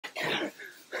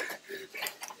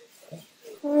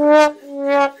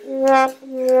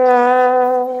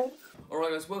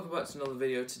to another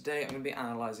video. Today I'm going to be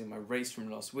analysing my race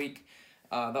from last week.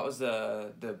 That was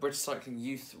the British Cycling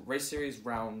Youth Race Series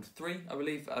round 3, I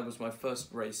believe. That was my first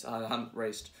race. I hadn't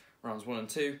raced rounds 1 and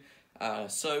 2.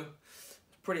 So,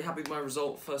 pretty happy with my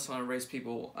result. First time I raced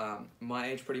people my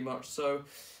age pretty much. So,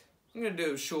 I'm going to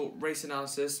do a short race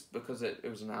analysis because it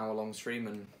was an hour long stream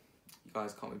and you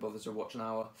guys can't be bothered to watch an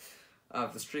hour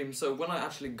of the stream. So, when I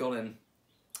actually got in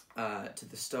to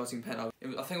the starting pen, I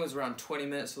think it was around 20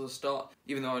 minutes till the start,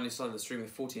 even though I only started the stream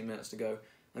with 14 minutes to go.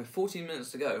 And 14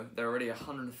 minutes to go, there were already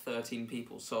 113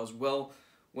 people, so I was well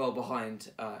behind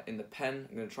in the pen.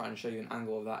 I'm going to try and show you an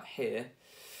angle of that here.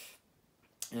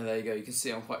 And there you go, you can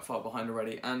see I'm quite far behind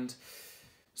already. And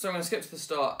so I'm going to skip to the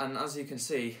start, and as you can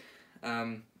see,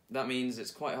 that means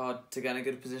it's quite hard to get in a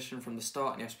good position from the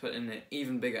start, and you have to put in an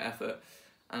even bigger effort.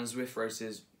 And Zwift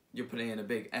races, you're putting in a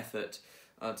big effort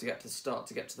to get to the start,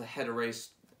 to get to the head of race,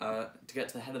 to get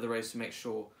to the head of the race to make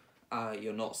sure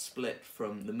you're not split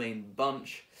from the main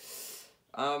bunch.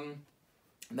 There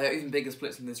are even bigger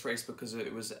splits in this race because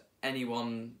it was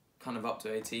anyone kind of up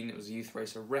to 18. It was a youth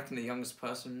race. I reckon the youngest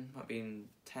person might be in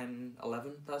 10,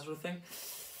 11, that sort of thing.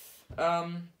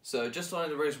 So just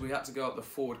starting the race, we had to go up the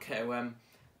forward KOM,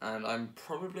 and I'm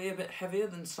probably a bit heavier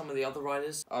than some of the other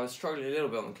riders. I was struggling a little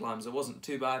bit on the climbs. It wasn't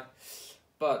too bad,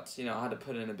 but you know, I had to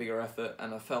put in a bigger effort,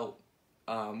 and I felt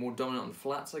more dominant on the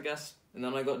flats, I guess. And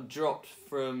then I got dropped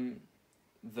from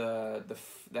the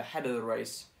head of the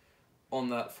race on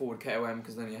that forward KOM,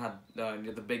 because then you had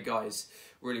the big guys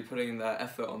really putting in their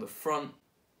effort on the front.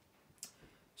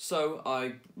 So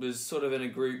I was sort of in a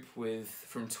group with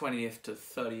from 20th to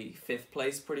 35th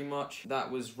place pretty much. That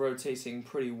was rotating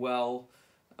pretty well,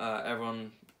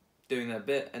 everyone doing their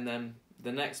bit, and then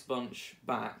the next bunch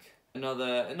back,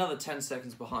 another 10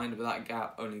 seconds behind, but that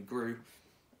gap only grew.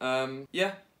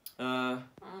 The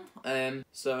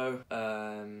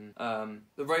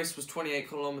race was 28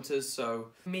 kilometers, so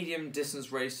medium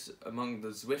distance race among the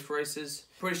Zwift races.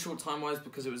 Pretty short time wise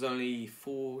because it was only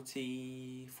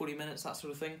 40 minutes, that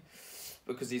sort of thing,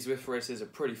 because these Zwift races are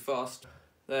pretty fast.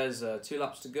 There's 2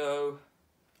 laps to go.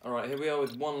 Alright, here we are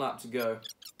with 1 lap to go.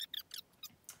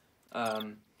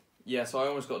 Yeah, so I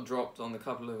almost got dropped on a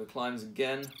couple of the climbs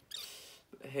again.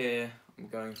 But here I'm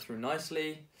going through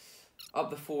nicely. Up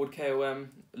the forward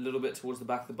KOM, a little bit towards the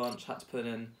back of the bunch, had to put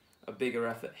in a bigger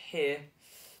effort here.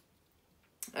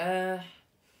 That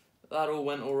all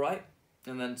went alright,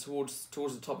 and then towards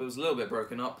the top it was a little bit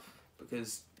broken up,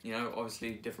 because, you know,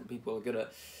 obviously different people are good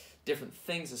at different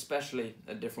things, especially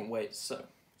at different weights. So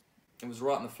it was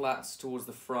right in the flats, towards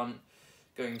the front,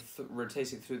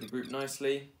 rotating through the group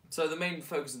nicely. So the main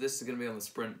focus of this is going to be on the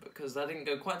sprint, because that didn't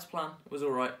go quite to plan. It was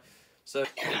alright. So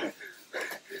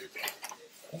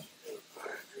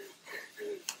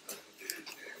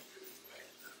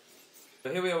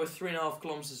here we are with 3.5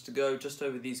 kilometers to go, just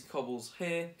over these cobbles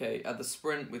here. Okay, at the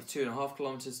sprint with 2.5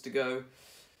 kilometers to go.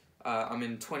 I'm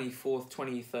in 24th,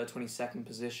 23rd, 22nd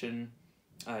position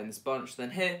in this bunch.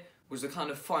 Then here was the kind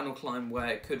of final climb where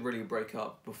it could really break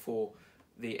up before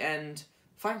the end.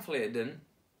 Thankfully it didn't.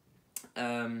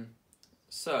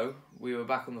 So we were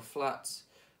back on the flats.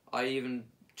 I even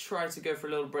tried to go for a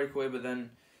little breakaway, but then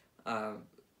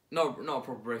not a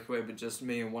proper breakaway, but just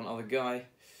me and one other guy.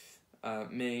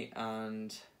 Me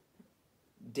and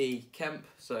D Kemp.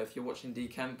 So if you're watching D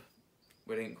Kemp,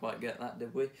 we didn't quite get that,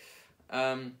 did we?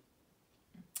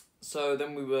 So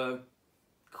then we were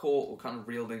caught or kind of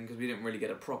reeled in because we didn't really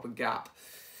get a proper gap.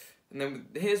 And then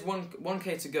here's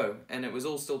 1K to go, and it was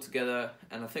all still together,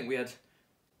 and I think we had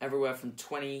everywhere from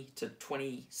 20 to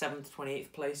 27th,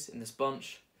 28th place in this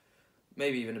bunch,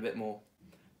 maybe even a bit more.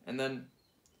 And then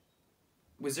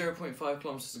with 0.5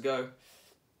 kilometers to go,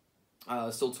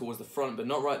 still towards the front, but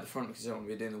not right at the front because you don't want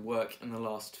to be doing the work in the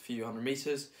last few hundred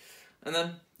meters. And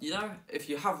then, you know, if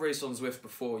you have raced on Zwift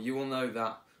before, you will know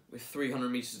that with 300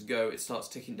 meters to go, it starts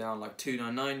ticking down like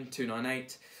 299,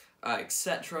 298,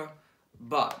 etc.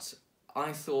 But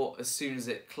I thought as soon as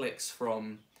it clicks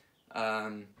from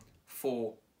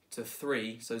 4 to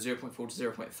 3, so 0.4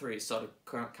 to 0.3, it started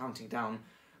counting down.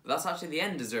 But that's actually the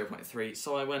end of 0.3,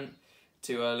 so I went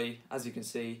too early, as you can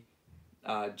see,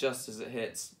 just as it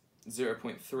hits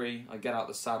 0.3, I get out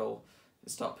the saddle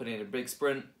and start putting in a big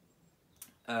sprint.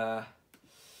 So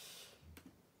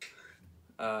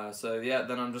yeah,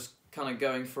 then I'm just kind of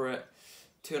going for it.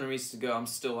 200 meters to go, I'm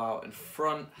still out in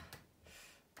front,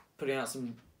 putting out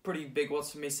some pretty big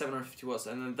watts for me, 750 watts,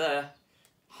 and then there,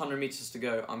 100 meters to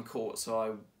go, I'm caught, so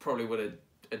I probably would have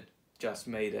just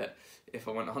made it if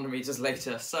I went 100 meters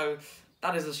later, so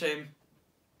that is a shame.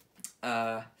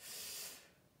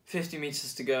 50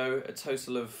 meters to go, a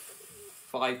total of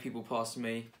 5 people passed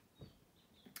me.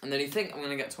 And then you think I'm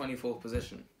going to get 24th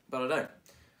position, but I don't,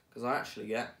 because I actually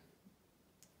get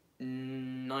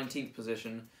 19th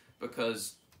position,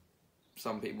 because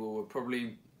some people were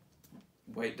probably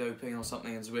weight doping or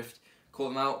something and Zwift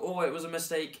called them out, or it was a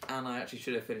mistake and I actually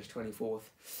should have finished 24th.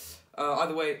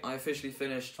 Either way, I officially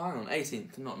finished, hang on,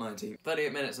 18th, not 19th.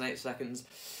 38 minutes and 8 seconds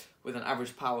with an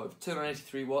average power of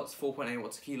 283 watts, 4.8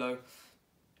 watts a kilo.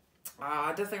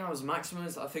 I don't think I was maximum,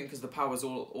 I think because the power was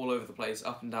all over the place,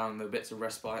 up and down, there were bits of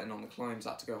respite, and on the climbs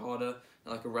I had to go harder,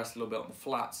 and I could rest a little bit on the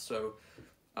flats, so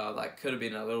that could have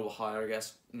been a little higher, I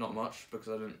guess, not much, because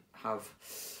I didn't have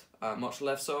much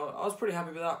left, so I was pretty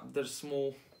happy with that. There's a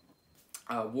small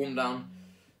warm down,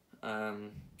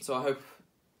 so I hope,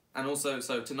 and also,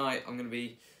 so tonight I'm going to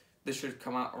be, this should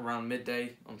come out around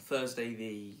midday on Thursday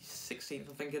the 16th,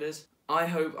 I think it is. I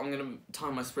hope I'm going to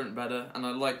time my sprint better, and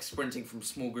I like sprinting from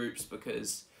small groups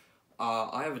because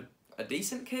I have a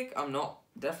decent kick. I'm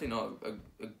definitely not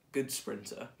a good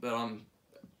sprinter, but I'm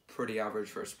pretty average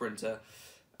for a sprinter,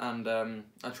 and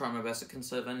I try my best to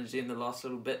conserve energy in the last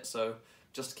little bit, so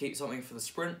just to keep something for the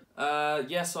sprint.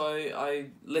 Yes, I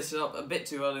listed up a bit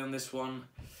too early on this one.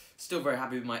 Still very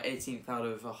happy with my 18th out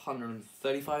of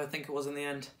 135, I think it was in the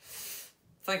end.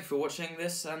 Thank you for watching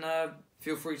this, and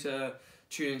feel free to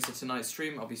tune into tonight's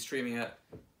stream. I'll be streaming at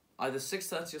either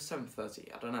 6:30 or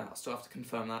 7:30. I don't know, I'll still have to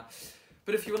confirm that.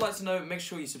 But if you would like to know, make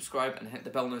sure you subscribe and hit the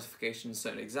bell notification so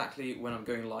you know exactly when I'm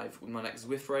going live with my next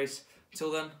Zwift race.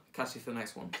 Until then, catch you for the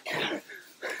next one.